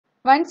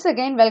Once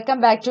again, welcome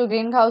back to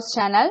Greenhouse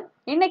channel.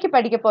 இன்னைக்கு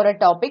படிக்க போற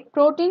topic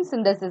protein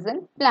synthesis in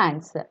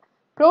plants.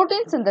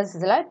 Protein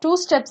synthesisல two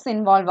steps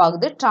involve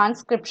ஆகுது,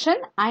 transcription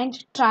and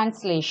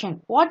translation.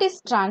 What is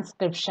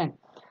transcription?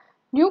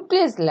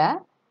 Nucleusல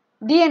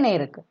DNA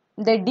இருக்கு.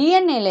 இந்த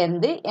DNAல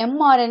இருந்து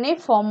mRNA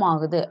form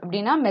ஆகுது.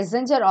 அப்படினா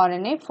messenger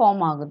RNA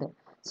form ஆகுது.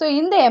 So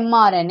இந்த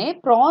mRNA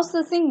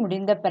processing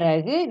முடிந்த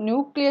பிறகு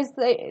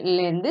nucleusல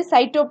இருந்து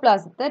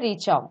cytoplasmத்தை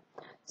reach ஆகும்.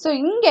 So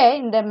இங்க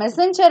இந்த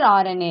messenger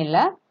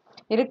RNAல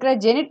இருக்கிற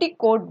genetic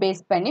code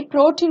base பண்ணி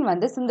protein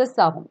வந்து synthesis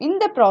ஆகும்.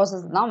 இந்த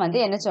process தான் வந்து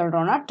என்ன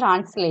சொல்றோம்னா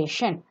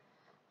translation.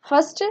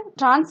 First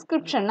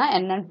transcription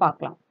என்னன்னு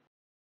பார்க்கலாம்.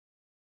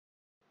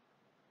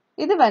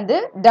 இது வந்து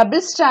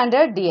double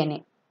stranded DNA.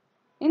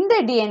 இந்த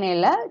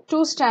DNAல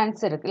 2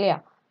 strands இருக்கு இல்லையா?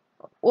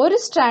 ஒரு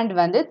strand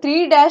வந்து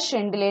 3'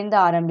 endல இருந்து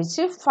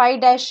ஆரம்பிச்சு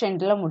 5'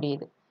 endல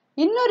முடியுது.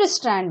 இன்னொரு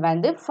strand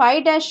வந்து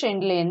 5'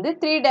 endல இருந்து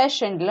 3'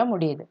 endல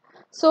முடியுது.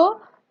 So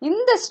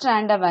இந்த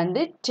strand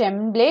வந்து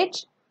template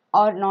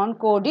or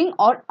non-coding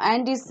or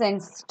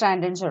antisense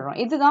strand ன்னு சொல்றோம்.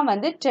 இதுதான்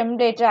வந்து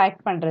template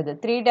ஆக்ட் பண்றது.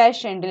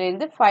 3' endல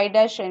இருந்து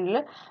 5' endல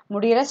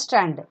முடிகிற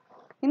strand.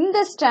 இந்த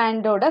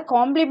ஸ்டாண்டோட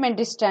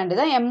காம்ப்ளிமெண்டரி ஸ்டாண்ட்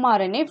தான்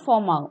mRNA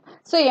ஃபார்ம் ஆகும்.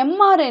 ஸோ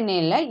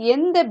mRNAல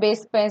எந்த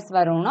பேஸ் பேர்ஸ்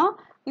வரும்னா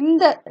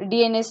இந்த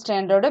DNA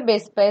ஸ்டாண்டோட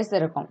பேஸ் பேர்ஸ்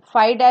இருக்கும்.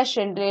 5'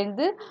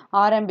 endலேருந்து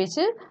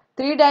ஆரம்பிச்சு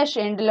 3'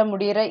 endல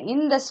முடிகிற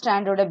இந்த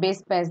ஸ்டாண்டோட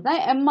பேஸ் பேர்ஸ்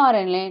தான்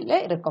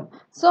mRNAல இருக்கும்.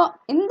 ஸோ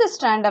இந்த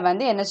ஸ்டாண்டை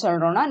வந்து என்ன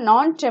சொல்றோம்னா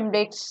நான்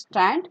template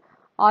stand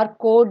or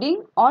coding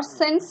or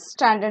sense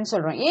strand ன்னு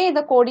சொல்றோம். ஏன் இத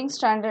coding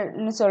strand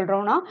ன்னு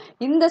சொல்றோம்னா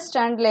இந்த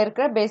ஸ்டாண்ட்ல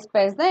இருக்கிற பேஸ்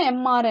பேர்ஸ் தான்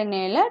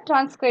mRNAல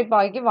டிரான்ஸ்கிரைப்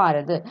ஆகி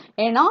வருது.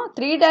 ஏனா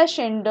 3'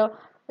 end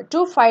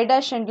to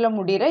 5' endல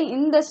முடிகிற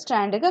இந்த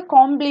ஸ்டாண்டுக்கு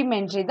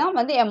காம்ப்ளிமெண்டரி தான்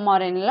வந்து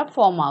mRNAல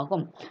ஃபார்ம்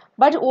ஆகும்.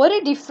 பட் ஒரு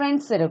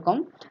டிஃபரன்ஸ்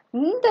இருக்கும்.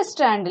 இந்த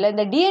ஸ்டாண்ட்ல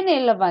இந்த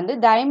DNAல வந்து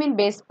தைமின்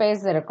பேஸ்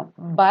பேர்ஸ் இருக்கும்.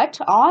 பட்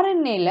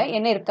RNAல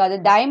என்ன இருக்காது,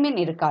 தைமின்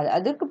இருக்காது.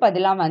 அதுக்கு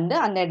பதிலா வந்து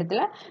அந்த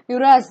இடத்துல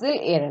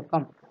யுராசில்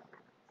இருக்கும்.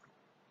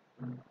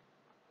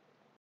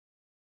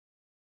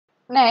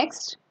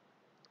 Next,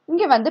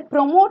 இங்க வந்து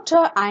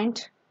promoter and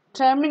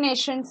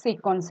termination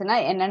sequence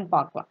என்னன்னு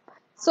பார்க்கலாம்.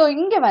 So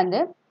இங்க வந்து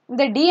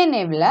இந்த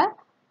DNAவில்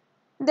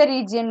இந்த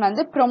region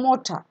வந்து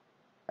promoter,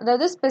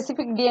 அதாவது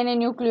specific DNA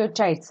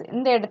nucleotides,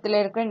 இந்த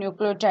இடத்துல இருக்கிற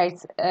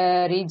nucleotides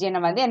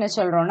region வந்து என்ன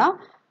சொல்றோம்னா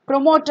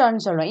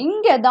promoterன்னு சொல்றோம்.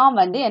 இங்க தான்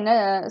வந்து என்ன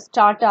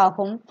ஸ்டார்ட்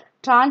ஆகும்,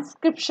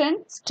 transcription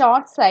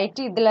start site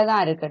இதுல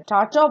தான் இருக்கு.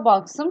 டாட்டா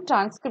பாக்ஸும்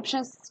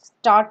transcription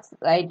start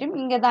site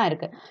இங்க தான்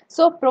இருக்கு.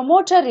 So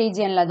promoter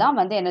regionல தான்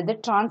வந்து என்னது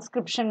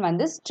transcription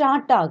வந்து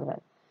ஸ்டார்ட் ஆகுது.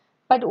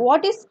 But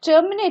what is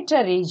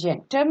terminator region?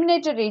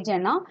 Terminator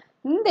regionனா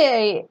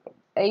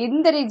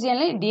இந்த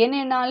regionல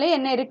DNAனாலே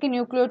என்ன இருக்கு,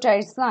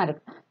 nucleotides தான்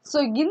இருக்கு. So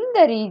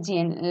இந்த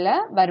regionல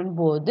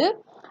வரும்போது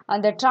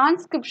அந்த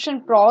transcription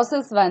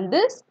process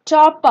வந்து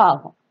ஸ்டாப்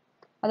ஆகும்.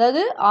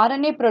 அதாவது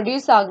RNA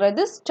ப்ரொடியூஸ்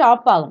ஆகுறது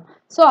ஸ்டாப் ஆகும்.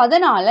 ஸோ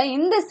அதனால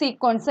இந்த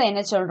சீக்வன்ஸை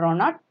என்ன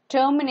சொல்றோம்னா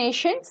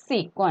termination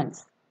sequence.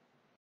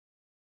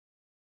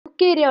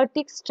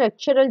 Eukaryotic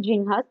structural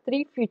gene has 3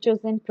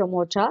 features in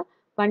promoter.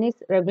 One is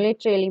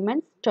regulatory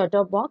elements,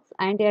 starter box,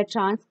 and a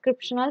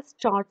transcriptional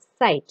start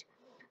site.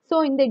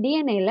 So இந்த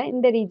DNAல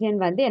இந்த ரீஜன்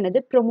வந்து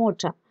என்னது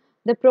promoter.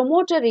 இந்த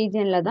promoter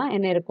regionல தான்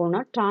என்ன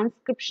இருக்கும்னா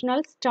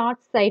transcriptional start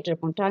site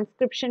இருக்கும்.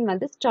 Transcription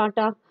வந்து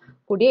ஸ்டார்ட்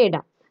ஆகக்கூடிய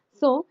இடம்.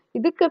 ஸோ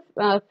இதுக்கு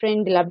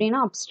ஃப்ரெண்டில் அப்படின்னா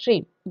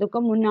அப்ஸ்ட்ரீம், இதுக்கு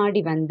முன்னாடி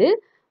வந்து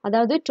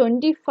அதாவது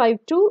 25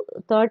 to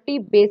 30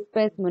 பேஸ்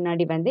பேர்ஸ்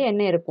முன்னாடி வந்து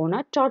என்ன இருக்கும்னா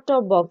டாட்டா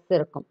பாக்ஸ்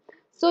இருக்கும்.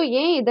 ஸோ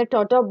ஏன் இதை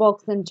டாட்டா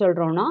பாக்ஸ்ன்னு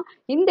சொல்கிறோம்னா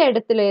இந்த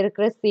இடத்துல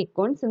இருக்கிற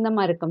சீக்வன்ஸ் இந்த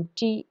மாதிரி இருக்கும்.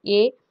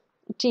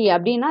 டி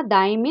அப்படின்னா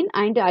தைமின்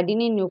அண்ட்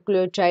அடினின்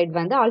நியூக்ளியோடைட்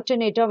வந்து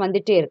ஆல்டர்னேட்டாக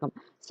வந்துட்டே இருக்கும்.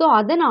 ஸோ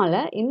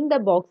அதனால இந்த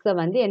பாக்ஸை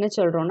வந்து என்ன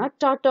சொல்கிறோம்னா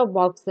டாட்டா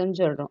பாக்ஸ்ன்னு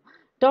சொல்கிறோம்.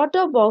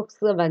 டாட்டா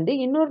பாக்ஸ் வந்து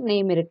இன்னொரு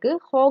நேம் இருக்கு,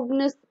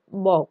 ஹாக்னஸ்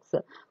பாக்ஸ்.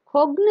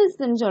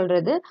 ஹாக்னஸ்ன்னு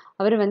சொல்றது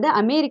அவர் வந்து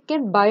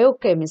அமெரிக்கன்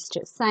பயோகெமிஸ்ட்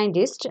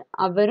சயின்டிஸ்ட்.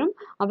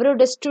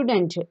 அவரோட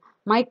ஸ்டூடெண்ட்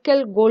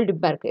மைக்கேல்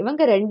கோல்ட்பர்க்,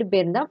 இவங்க 2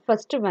 பேர் தான்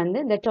ஃபர்ஸ்ட் வந்து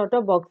இந்த டாட்டா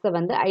பாக்ஸை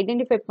வந்து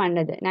ஐடென்டிஃபை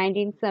பண்ணது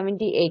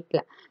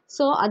 1978ல.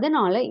 ஸோ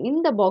அதனால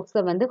இந்த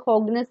பாக்ஸை வந்து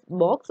ஹாக்னஸ்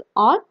பாக்ஸ்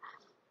ஆர்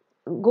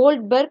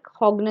கோல்ட்பர்க்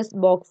ஹாக்னஸ்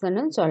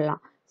பாக்ஸ்ன்னு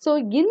சொல்லலாம். ஸோ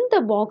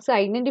இந்த பாக்ஸை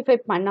ஐடென்டிஃபை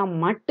பண்ணால்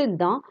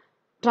மட்டும்தான்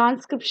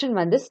டிரான்ஸ்கிரிப்ஷன்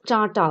வந்து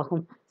ஸ்டார்ட்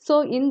ஆகும். ஸோ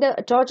இந்த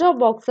டாட்டா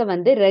பாக்ஸை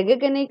வந்து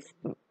ரெகக்னைஸ்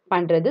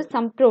பண்றது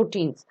சம்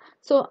ப்ரோட்டீன்ஸ்.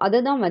 ஸோ அதை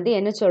தான் வந்து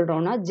என்ன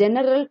சொல்றோம்னா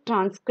ஜெனரல்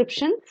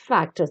டிரான்ஸ்கிரிப்ஷன்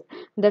ஃபேக்டர்ஸ்.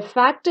 இந்த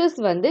ஃபேக்டர்ஸ்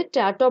வந்து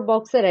டாட்டா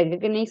பாக்ஸை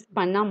ரெகக்னைஸ்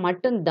பண்ணால்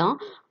மட்டும்தான்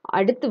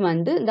அடுத்து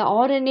வந்து இந்த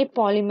RNA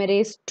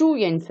பாலிமரேஸ் 2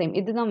 என்சைம்,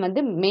 இதுதான்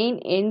வந்து மெயின்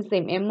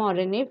என்சைம்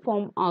mRNA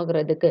ஃபார்ம்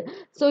ஆகுறதுக்கு.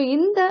 ஸோ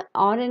இந்த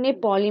RNA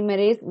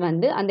பாலிமரேஸ்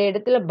வந்து அந்த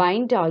இடத்துல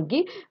பைண்ட்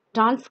ஆகி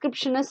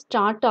டிரான்ஸ்கிரிப்ஷனை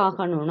ஸ்டார்ட்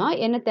ஆகணும்னா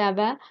என்ன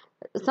தேவை,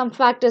 some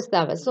factors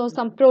தேவை. So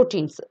some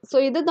proteins. ஸோ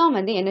இதுதான்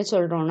வந்து என்ன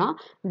சொல்றோம்னா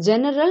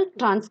ஜெனரல்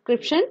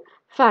டிரான்ஸ்கிரிப்ஷன்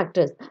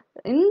ஃபேக்டர்ஸ்.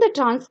 இந்த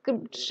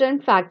டிரான்ஸ்கிரிப்ஷன்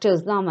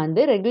ஃபேக்டர்ஸ் தான்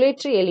வந்து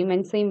ரெகுலேட்டரி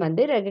எலிமெண்ட்ஸையும்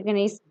வந்து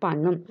ரெகக்னைஸ்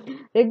பண்ணும்.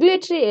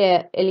 ரெகுலேட்டரி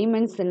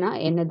எலிமெண்ட்ஸ்னா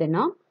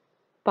என்னதுன்னா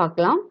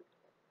பார்க்கலாம்.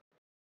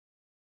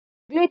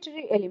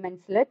 Regulatory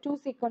elements ல two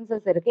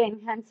sequences இருக்கு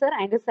enhancer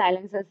and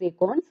silencer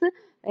sequence.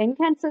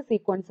 Enhancer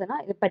sequence னா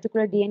இது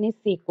particular DNA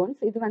sequence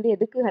இது வந்து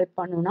எதுக்கு ஹெல்ப்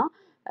பண்ணுனா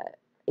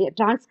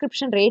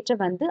டிரான்ஸ்கிரிப்ஷன் ரேட்டை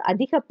வந்து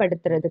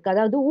அதிகப்படுத்துறதுக்கு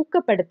அதாவது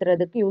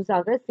ஊக்கப்படுத்துறதுக்கு யூஸ்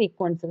ஆகிற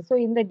சீக்வன்ஸ். ஸோ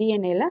இந்த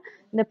டிஎன்ஏல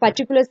இந்த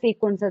பர்டிகுலர்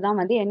சீக்வன்ஸை தான்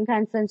வந்து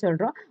என்ஹான்சர்னு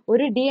சொல்கிறோம்.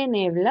 ஒரு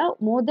டிஎன்ஏவில்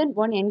மோர் தென்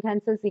ஒன்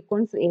என்ஹான்சர்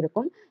சீக்வன்ஸ்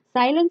இருக்கும்.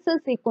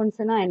 சைலன்சர்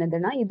சீக்வன்ஸ்னா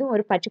என்னதுன்னா இது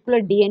ஒரு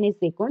பர்டிகுலர் டிஎன்ஏ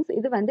சீக்வன்ஸ்.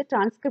 இது வந்து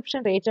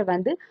டிரான்ஸ்கிரிப்ஷன் ரேட்டை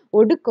வந்து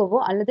ஒடுக்கவோ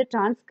அல்லது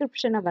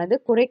டிரான்ஸ்கிரிப்ஷனை வந்து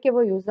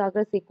குறைக்கவோ யூஸ்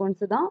ஆகிற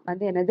சீக்வன்ஸ் தான்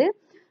வந்து என்னது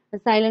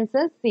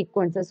சைலன்சர்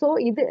சீக்வன்ஸ். ஸோ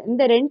இது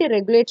இந்த ரெண்டு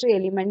ரெகுலேட்டரி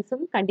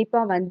எலிமெண்ட்ஸும்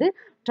கண்டிப்பாக வந்து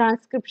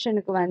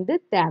டிரான்ஸ்கிரிப்ஷனுக்கு வந்து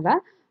தேவை.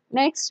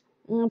 நெக்ஸ்ட்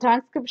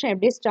டிரான்ஸ்கிரிப்ஷன்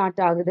எப்படி ஸ்டார்ட்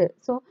ஆகுது?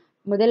 ஸோ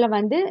முதல்ல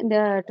வந்து இந்த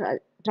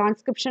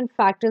டிரான்ஸ்கிரிப்ஷன்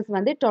ஃபேக்டர்ஸ்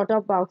வந்து டோட்டா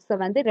பாக்ஸை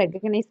வந்து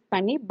ரெகக்னைஸ்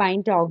பண்ணி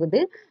பைண்ட்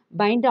ஆகுது.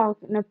 பைண்ட்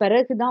ஆகின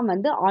பிறகு தான்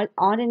வந்து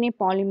ஆர்என்ஏ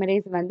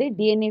பாலிமரேஸ் வந்து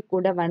டிஎன்ஏ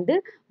கூட வந்து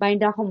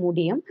பைண்ட் ஆக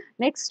முடியும்.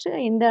 நெக்ஸ்ட்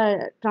இந்த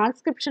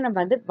டிரான்ஸ்கிரிப்ஷனை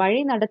வந்து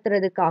வழி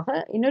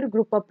நடத்துறதுக்காக இன்னொரு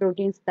குரூப் ஆஃப்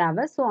ப்ரோட்டீன்ஸ்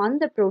தேவை. ஸோ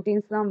அந்த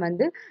ப்ரோட்டீன்ஸ் தான்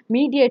வந்து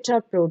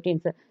மீடியேட்டர்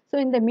ப்ரோட்டீன்ஸ். ஸோ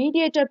இந்த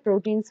மீடியேட்டர்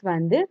ப்ரோட்டீன்ஸ்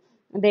வந்து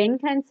இந்த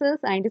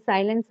என்ஹான்சர்ஸ் அண்ட்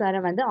சைலன்சரை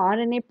வந்து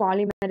ஆர்என்ஏ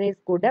பாலிமரேஸ்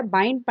கூட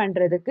பைண்ட்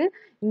பண்ணுறதுக்கு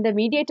இந்த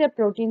மீடியேட்டர்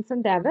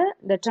ப்ரோட்டீன்ஸும் தேவை,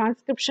 இந்த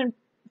டிரான்ஸ்கிரிப்ஷன்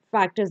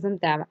ஃபேக்டர்ஸும்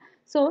தேவை.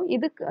 ஸோ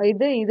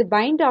இது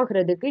பைண்ட்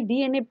ஆகுறதுக்கு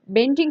டிஎன்ஏ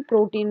பெண்டிங்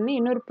ப்ரோட்டீன்னு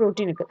இன்னொரு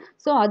ப்ரோட்டீன் இருக்கு.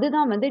 ஸோ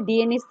அதுதான் வந்து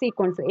டிஎன்ஏ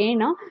சீக்வன்ஸ்.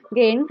 ஏன்னா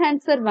இங்கே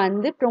என்ஹான்சர்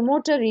வந்து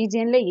ப்ரொமோட்டர்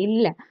ரீஜியனில்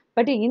இல்லை.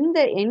 பட் இந்த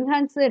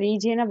என்ஹான்சர்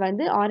ரீஜியனை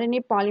வந்து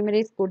ஆர்என்ஏ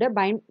பாலிமரேஸ் கூட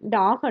பைண்ட்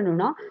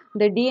ஆகணும்னா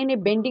இந்த டிஎன்ஏ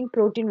பெண்டிங்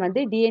ப்ரோட்டீன்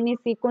வந்து டிஎன்ஏ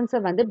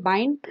சீக்வன்ஸை வந்து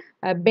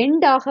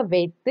பெண்ட் ஆக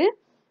வைத்து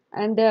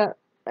அந்த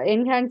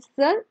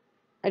என்ஹான்சர்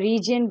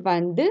ரீஜியன்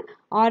வந்து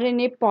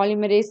ஆர்என்ஏ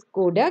பாலிமரேஸ்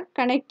கூட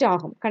கனெக்ட்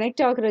ஆகும்.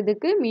 கனெக்ட்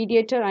ஆகுறதுக்கு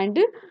மீடியேட்டர்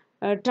அண்டு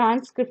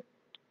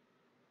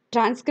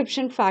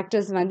டிரான்ஸ்கிரிப்ஷன்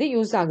ஃபேக்டர்ஸ் வந்து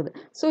யூஸ் ஆகுது.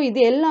 ஸோ இது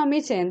எல்லாமே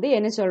சேர்ந்து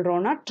என்ன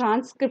சொல்கிறோன்னா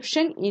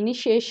டிரான்ஸ்கிரிப்ஷன்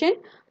இனிஷியேஷன்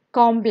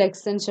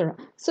காம்ப்ளெக்ஸ்ன்னு சொல்கிறோம்.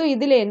 ஸோ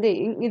இதுலேருந்து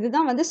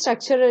இதுதான் வந்து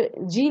ஸ்ட்ரக்சரல்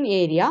ஜீன்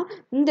ஏரியா.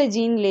 இந்த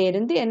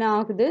ஜீன்லேருந்து என்ன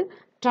ஆகுது,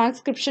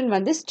 டிரான்ஸ்கிரிப்ஷன்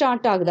வந்து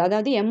ஸ்டார்ட் ஆகுது,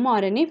 அதாவது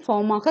எம்ஆர்என்ஏ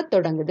ஃபார்ம் ஆக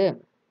தொடங்குது.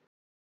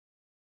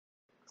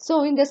 ஸோ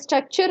இந்த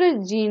ஸ்ட்ரக்சரல்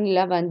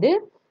ஜீனில் வந்து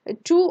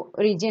டூ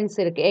ரீஜன்ஸ்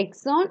இருக்குது,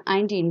 எக்ஸான்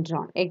அண்ட்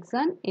இன்ட்ரான்.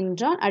 எக்ஸான்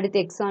இன்ட்ரான், அடுத்து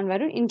எக்ஸான்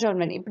வரும், இன்ட்ரான்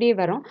வரும், இப்படியே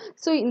வரும்.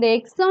 ஸோ இந்த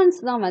எக்ஸான்ஸ்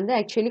தான் வந்து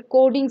ஆக்சுவலி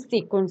கோடிங்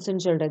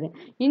சீக்வன்ஸ்ன்னு சொல்கிறது.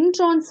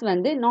 இன்ட்ரான்ஸ்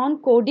வந்து நான்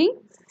கோடிங்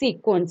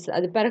சீக்வன்ஸ்,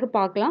 அது பிறகு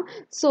பார்க்கலாம்.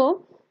 ஸோ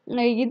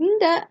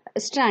இந்த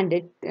ஸ்டாண்டு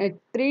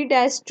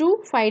 3' to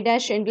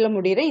 5' எண்டில்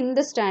முடிகிற இந்த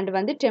ஸ்டாண்டு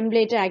வந்து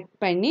டெம்ப்ளேட்டை ஆக்ட்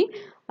பண்ணி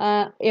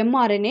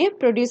எம்ஆர்என்ஏ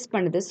ப்ரொடியூஸ்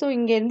பண்ணுது. ஸோ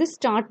இங்கேருந்து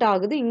ஸ்டார்ட்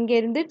ஆகுது,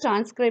 இங்கேருந்து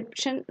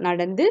டிரான்ஸ்கிரிப்ஷன்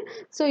நடந்து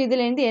ஸோ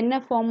இதுலேருந்து என்ன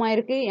ஃபார்ம்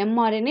ஆயிருக்கு,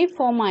 எம்ஆர்என்ஏ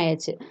ஃபார்ம்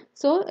ஆயாச்சு.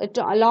 ஸோ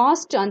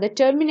லாஸ்ட் அந்த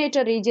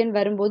டெர்மினேட்டர் ரீஜன்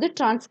வரும்போது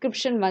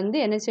டிரான்ஸ்கிரிப்ஷன் வந்து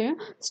என்ன செய்யும்,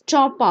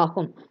 ஸ்டாப்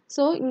ஆகும்.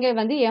 ஸோ இங்கே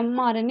வந்து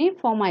எம்ஆர்என்ஏ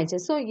ஃபார்ம்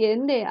ஆயிடுச்சு. ஸோ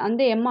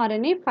அந்த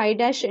எம்ஆர்என்ஏ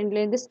 5'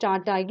 எண்ட்லேருந்து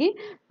ஸ்டார்ட் ஆகி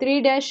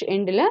 3'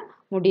 எண்டில்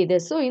முடியுது.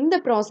 ஸோ இந்த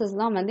ப்ராசஸ்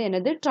தான் வந்து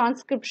என்னது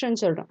டிரான்ஸ்கிரிப்ஷன்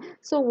சொல்கிறோம்.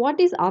 So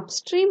what is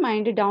upstream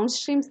and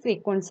downstream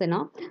சீக்வன்ஸ்னா,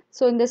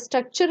 so இந்த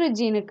ஸ்ட்ரக்சரல்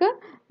ஜீனுக்கு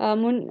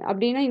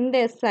அப்படின்னா இந்த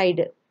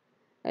சைடு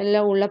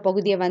உள்ள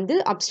பகுதியை வந்து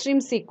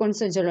அப்ஸ்ட்ரீம்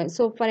சீக்வன்ஸ் சொல்லுவோம்.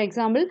 ஸோ ஃபார்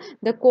எக்ஸாம்பிள்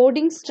இந்த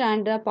கோடிங்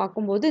ஸ்டாண்டை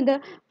பார்க்கும்போது இந்த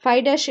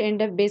 5'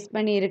 எண்டை பேஸ்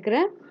பண்ணி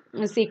இருக்கிற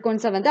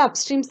சீக்வன்ஸை வந்து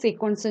அப்ஸ்ட்ரீம்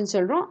சீக்வன்ஸ்ன்னு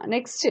சொல்கிறோம்.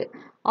 Next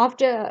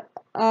after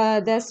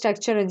the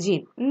structural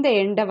gene இந்த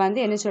எண்டை வந்து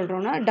என்ன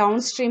சொல்கிறோம்னா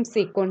டவுன் ஸ்ட்ரீம்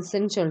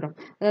சீக்வன்ஸ்ன்னு சொல்கிறோம்.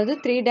 அதாவது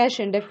 3'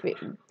 எண்டை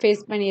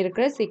ஃபேஸ் பண்ணி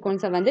இருக்கிற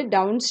சீக்வன்ஸை வந்து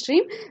டவுன்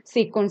ஸ்ட்ரீம்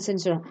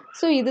சீக்வன்ஸ்ன்னு சொல்கிறோம்.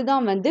 ஸோ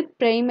இதுதான் வந்து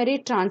primary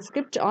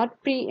transcript R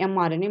pre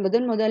mRNA,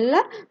 முதல்ல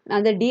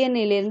அந்த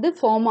டிஎன்ஏலேருந்து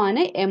ஃபார்ம்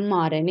ஆன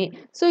எம்ஆர்என்ஏ.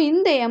 ஸோ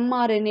இந்த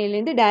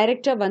எம்ஆர்என்ஏலேருந்து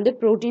டைரெக்டாக வந்து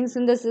ப்ரோட்டீன்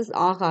சிந்தசிஸ்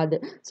ஆகாது.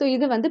 ஸோ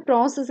இது வந்து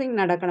ப்ராசஸிங்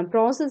நடக்கணும்.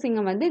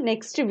 ப்ராசஸிங்கை வந்து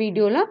நெக்ஸ்ட்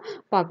வீடியோவில்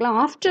பார்க்கலாம்.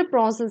 ஆஃப்டர்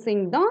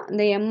ப்ராசஸிங் தான்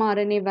இந்த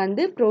எம்ஆர்என்ஏ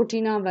வந்து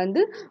ப்ரோட்டீனாக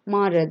வந்து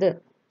மாறுறது.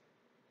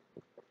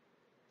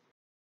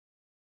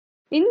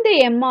 இந்த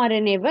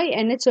எம்ஆர்என்ஏவை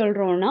என்ன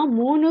சொல்கிறோன்னா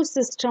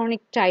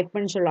மோனோசிஸ்டானிக்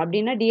டைப்னு சொல்கிறோம்.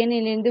 அப்படின்னா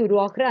டிஎன்ஏலேருந்து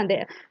உருவாக்குற அந்த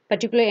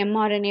பர்டிகுலர்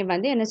எம்ஆர்என்ஏ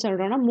வந்து என்ன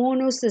சொல்கிறோன்னா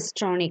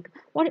மோனோசிஸ்டானிக்.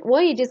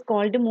 ஒய் இட் இஸ்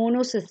கால்டு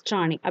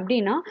மோனோசிஸ்டானிக்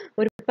அப்படின்னா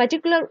ஒரு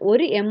பர்டிகுலர்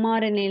ஒரு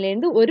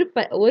எம்ஆர்என்ஏலேருந்து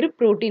ஒரு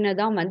ப்ரோட்டீனை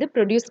தான் வந்து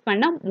ப்ரொடியூஸ்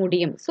பண்ண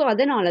முடியும். ஸோ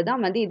அதனால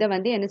தான் வந்து இதை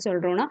வந்து என்ன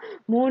சொல்கிறோன்னா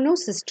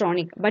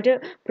மோனோசிஸ்டானிக். பட்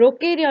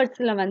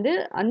ப்ரோகேரியாட்ஸில் வந்து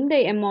அந்த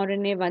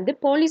எம்ஆர்என்ஏ வந்து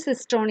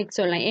பாலிசிஸ்டானிக்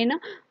சொல்லலாம். ஏன்னா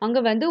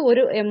அங்கே வந்து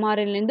ஒரு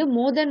எம்ஆர்என்ஏலேருந்து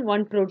மோர் தென்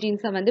ஒன்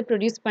ப்ரோட்டீன்ஸை வந்து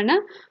ப்ரொடியூஸ் பண்ண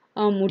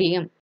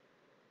முடியும்.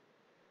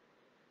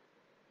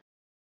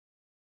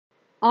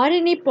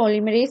 RNA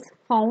polymerase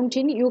found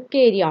in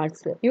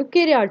eukaryotes.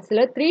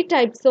 Eukaryotes-ல 3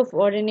 types of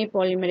RNA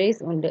polymerase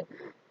உண்டு.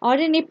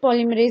 RNA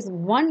polymerase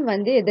 1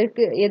 வந்து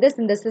எதை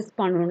synthesis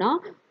பண்ணுனா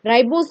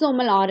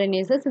ribosomal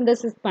RNAs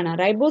synthesis பண்ண.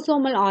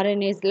 Ribosomal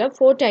RNAs-ல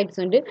 4 types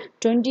உண்டு.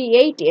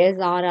 28S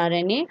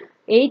rRNA,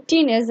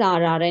 18 is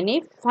rRNA,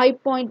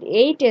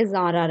 5.8 is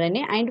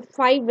rRNA and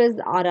 5 is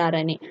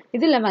rRNA.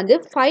 இதில் வந்து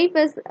 5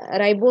 is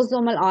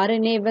ribosomal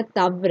RNA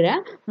தவிர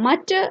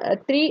மற்ற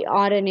 3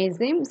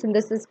 RNAஸையும்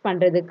synthesis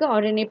பண்ணுறதுக்கு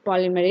RNA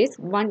polymerase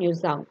 1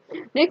 யூஸ் ஆகும்.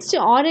 நெக்ஸ்ட்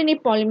RNA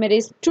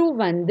polymerase 2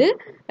 வந்து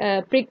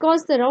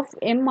precursor of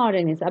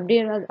mRNAs அப்படி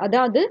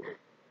அதாவது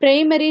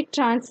primary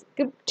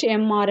transcript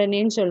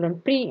mRNA சொல்றோம்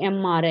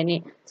pre-mRNA.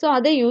 ஸோ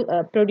அதை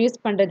ப்ரொடியூஸ்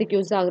பண்ணுறதுக்கு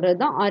யூஸ் ஆகுறது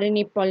தான்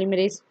RNA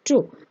polymerase 2.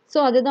 ஸோ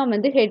அதுதான்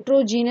வந்து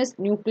heterogeneous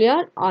nuclear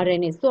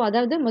RNA. ஸோ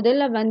அதாவது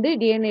முதல்ல வந்து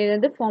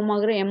டிஎன்ஏலேருந்து ஃபார்ம்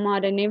ஆகிற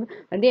mRNA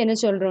வந்து என்ன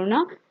சொல்கிறோம்னா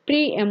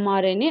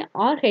pre-mRNA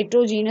or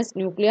heterogeneous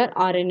nuclear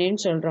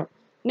RNAன்னு சொல்கிறோம்.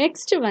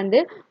 நெக்ஸ்ட்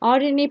வந்து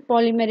RNA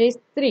polymerase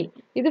 3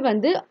 இது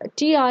வந்து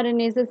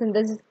tRNAஸை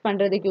சிந்தசிஸ்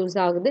பண்ணுறதுக்கு யூஸ்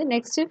ஆகுது.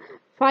 நெக்ஸ்ட்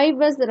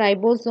 5 is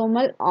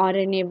ribosomal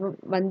RNA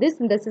வந்து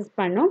synthesis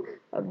பண்ணும்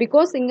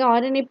because இங்க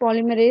RNA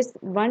polymerase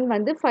 1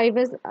 வந்து 5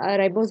 is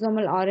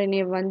ribosomal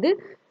RNA வந்து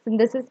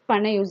synthesis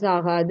பண்ண யூஸ்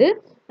ஆகாது.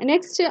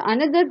 Next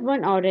another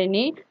one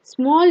RNA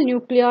small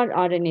nuclear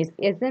RNAs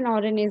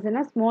snRNAs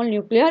னா small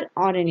nuclear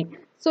RNA.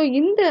 so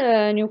இந்த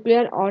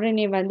nuclear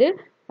RNA வந்து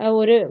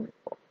ஒரு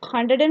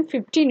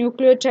 150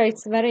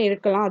 nucleotides வரை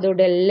இருக்கலாம்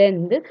அதோட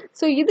லென்த்.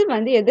 ஸோ இது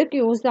வந்து எதுக்கு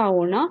யூஸ்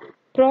ஆகும்னா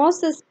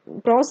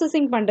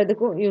ப்ராசஸிங்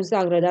பண்ணுறதுக்கும் யூஸ்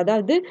ஆகுறது.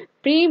 அதாவது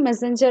ப்ரீ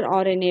மெசஞ்சர்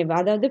ஆர்என்ஏ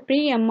அதாவது ப்ரீ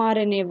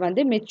எம்ஆர்என்ஏ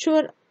வந்து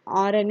மெச்சூர்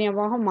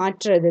ஆர்என்ஏவாக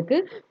மாற்றுறதுக்கு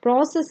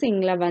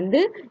ப்ராசஸிங்கில் வந்து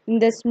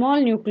இந்த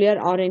ஸ்மால்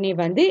நியூக்ளியர் ஆர்என்ஏ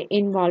வந்து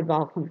இன்வால்வ்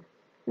ஆகும்.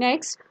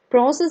 Next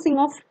processing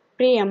of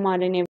pre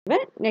எம்ஆர்என்ஏவை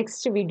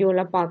next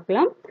வீடியோவில்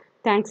பார்க்கலாம்.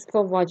 தேங்க்ஸ்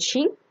ஃபார்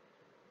வாட்சிங்.